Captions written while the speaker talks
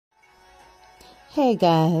Hey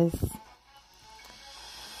guys,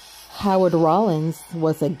 Howard Rollins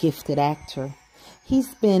was a gifted actor.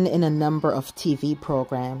 He's been in a number of TV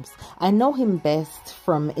programs. I know him best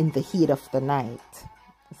from In the Heat of the Night.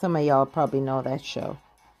 Some of y'all probably know that show.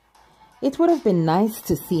 It would have been nice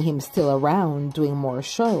to see him still around doing more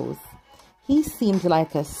shows. He seemed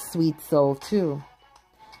like a sweet soul too.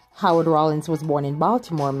 Howard Rollins was born in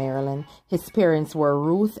Baltimore, Maryland. His parents were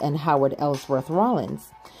Ruth and Howard Ellsworth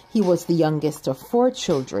Rollins. He was the youngest of 4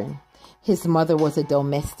 children. His mother was a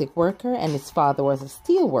domestic worker and his father was a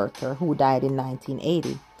steel worker who died in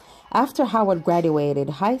 1980. After Howard graduated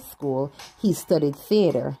high school, he studied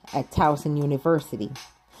theater at Towson University.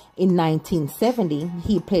 In 1970,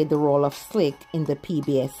 he played the role of Slick in the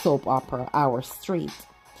PBS soap opera Our Street.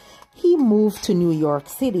 He moved to New York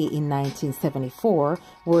City in 1974,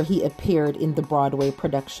 where he appeared in the Broadway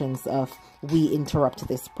productions of We Interrupt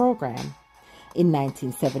This Program in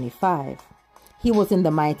 1975. He was in The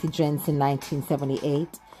Mighty Gents in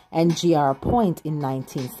 1978 and G.R. Point in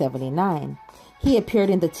 1979. He appeared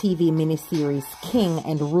in the TV miniseries King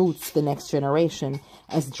and Roots: The Next Generation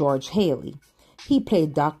as George Haley. He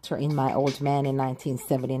played Doctor in My Old Man in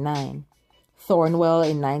 1979. Thornwell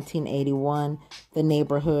in 1981, The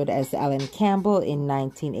Neighborhood as Alan Campbell in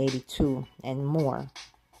 1982, and more.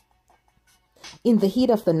 In the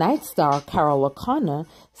Heat of the Night star Carol O'Connor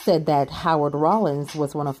said that Howard Rollins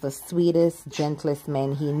was one of the sweetest, gentlest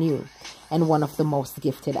men he knew, and one of the most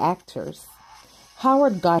gifted actors.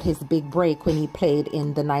 Howard got his big break when he played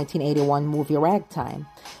in the 1981 movie Ragtime.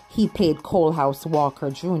 He played Coalhouse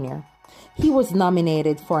Walker Jr. He was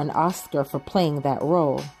nominated for an Oscar for playing that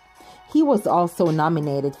role. He was also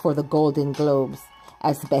nominated for the Golden Globes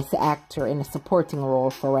as Best Actor in a Supporting Role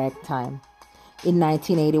for Ragtime. In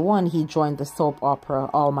 1981, he joined the soap opera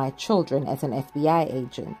All My Children as an FBI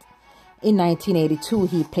agent. In 1982,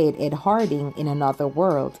 he played Ed Harding in Another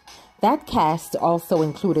World. That cast also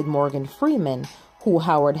included Morgan Freeman, who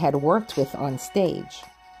Howard had worked with on stage.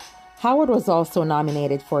 Howard was also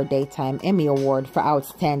nominated for a Daytime Emmy Award for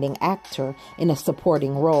Outstanding Actor in a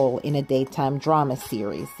Supporting Role in a Daytime Drama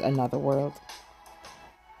Series, Another World.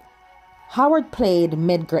 Howard played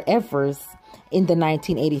Medgar Evers in the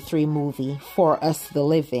 1983 movie For Us the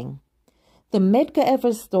Living. The Medgar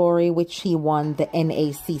Evers story, which he won the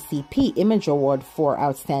NAACP Image Award for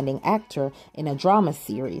Outstanding Actor in a Drama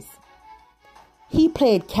Series. He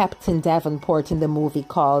played Captain Davenport in the movie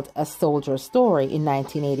called A Soldier's Story in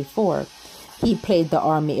 1984. He played the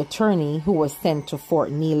Army attorney who was sent to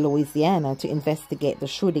Fort Neal, Louisiana to investigate the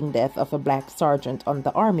shooting death of a black sergeant on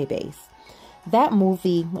the Army base. That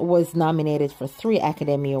movie was nominated for 3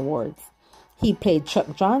 Academy Awards. He played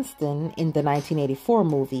Chuck Johnston in the 1984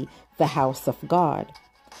 movie The House of God.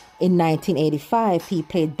 In 1985, he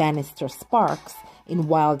played Bannister Sparks in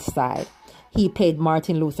Wild Side. He played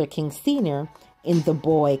Martin Luther King Sr. in The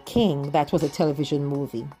Boy King, that was a television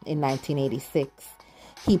movie, in 1986.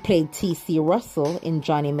 He played T.C. Russell in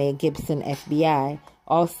Johnny May Gibson FBI,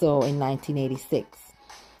 also in 1986.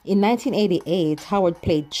 In 1988, Howard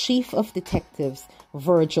played Chief of Detectives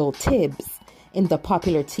Virgil Tibbs in the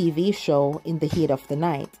popular TV show In the Heat of the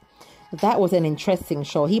Night. That was an interesting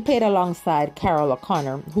show. He played alongside Carol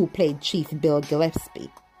O'Connor, who played Chief Bill Gillespie.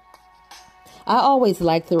 I always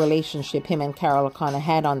liked the relationship him and Carol O'Connor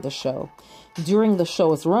had on the show. During the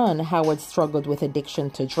show's run, Howard struggled with addiction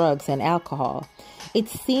to drugs and alcohol. It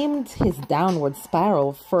seemed his downward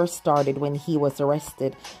spiral first started when he was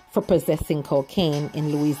arrested for possessing cocaine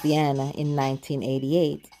in Louisiana in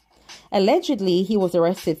 1988. Allegedly, he was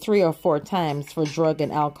arrested 3 or 4 times for drug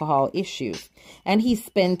and alcohol issues, and he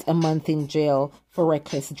spent a month in jail for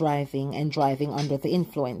reckless driving and driving under the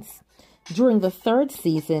influence. During the 3rd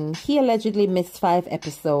season, he allegedly missed 5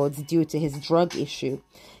 episodes due to his drug issue.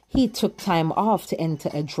 He took time off to enter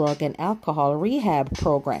a drug and alcohol rehab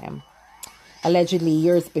program. Allegedly,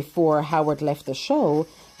 years before Howard left the show,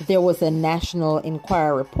 there was a National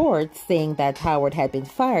Enquirer report saying that Howard had been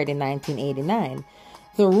fired in 1989.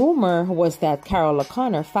 The rumor was that Carol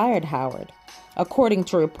O'Connor fired Howard. According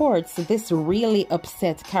to reports, this really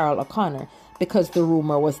upset Carol O'Connor because the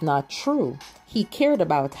rumor was not true. He cared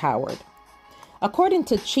about Howard. According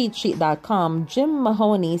to CheatSheet.com, Jim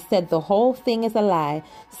Mahoney said the whole thing is a lie,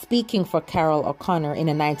 speaking for Carol O'Connor in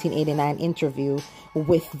a 1989 interview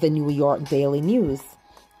with the New York Daily News.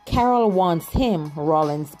 Carol wants him,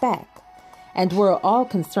 Rollins, back, and we're all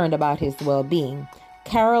concerned about his well-being.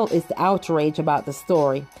 Carol is outraged about the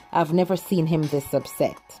story. I've never seen him this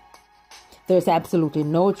upset. There's absolutely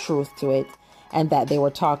no truth to it, and that they were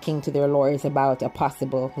talking to their lawyers about a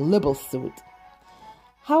possible libel suit.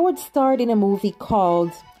 Howard starred in a movie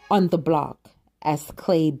called On the Block as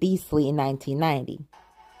Clay Beasley in 1990.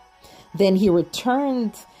 Then he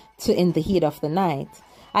returned to In the Heat of the Night.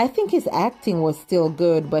 I think his acting was still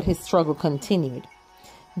good, but his struggle continued.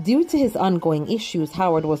 Due to his ongoing issues,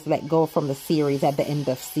 Howard was let go from the series at the end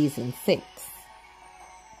of season 6.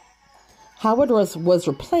 Howard was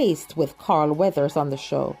replaced with Carl Weathers on the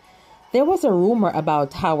show. There was a rumor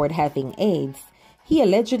about Howard having AIDS. He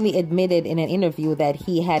allegedly admitted in an interview that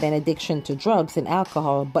he had an addiction to drugs and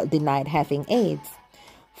alcohol, but denied having AIDS.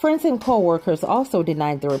 Friends and co-workers also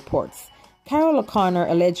denied the reports. Carol O'Connor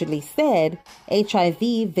allegedly said HIV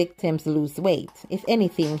victims lose weight. If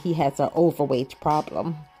anything, he has an overweight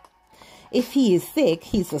problem. If he is sick,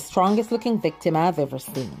 he's the strongest looking victim I've ever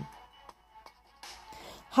seen.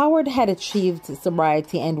 Howard had achieved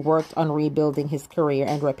sobriety and worked on rebuilding his career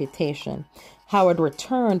and reputation. Howard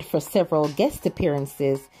returned for several guest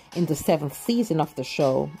appearances in the 7th season of the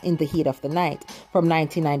show, In the Heat of the Night, from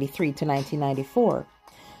 1993 to 1994.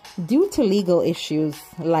 Due to legal issues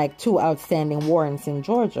like 2 outstanding warrants in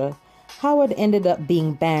Georgia, Howard ended up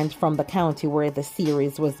being banned from the county where the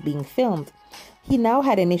series was being filmed. He now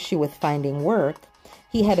had an issue with finding work.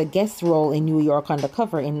 He had a guest role in New York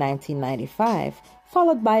Undercover in 1995,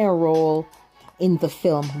 followed by a role in the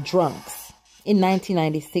film Drunks. In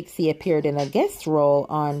 1996, he appeared in a guest role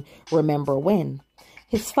on Remember When.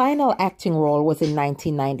 His final acting role was in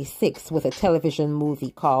 1996 with a television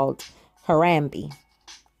movie called Harambe.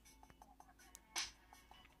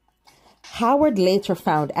 Howard later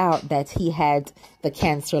found out that he had the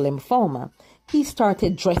cancer lymphoma. He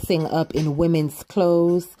started dressing up in women's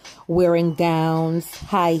clothes, wearing gowns,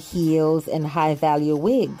 high heels, and high-value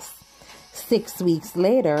wigs. 6 weeks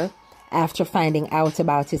later, after finding out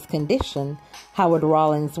about his condition, Howard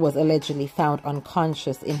Rollins was allegedly found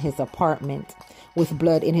unconscious in his apartment with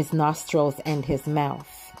blood in his nostrils and his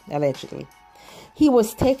mouth, allegedly. He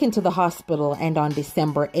was taken to the hospital, and on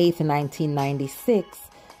December 8, 1996,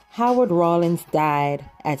 Howard Rollins died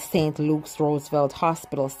at St. Luke's Roosevelt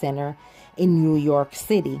Hospital Center in New York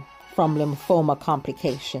City from lymphoma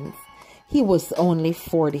complications. He was only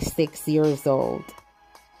 46 years old.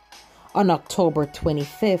 On October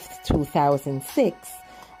 25, 2006,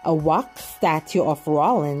 a wax statue of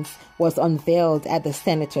Rollins was unveiled at the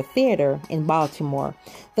Senator Theater in Baltimore.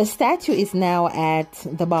 The statue is now at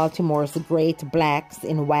the Baltimore's Great Blacks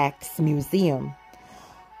in Wax Museum.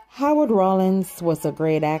 Howard Rollins was a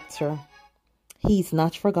great actor. He's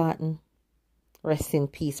not forgotten. Rest in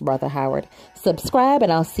peace, Brother Howard. Subscribe,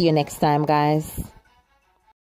 and I'll see you next time, guys.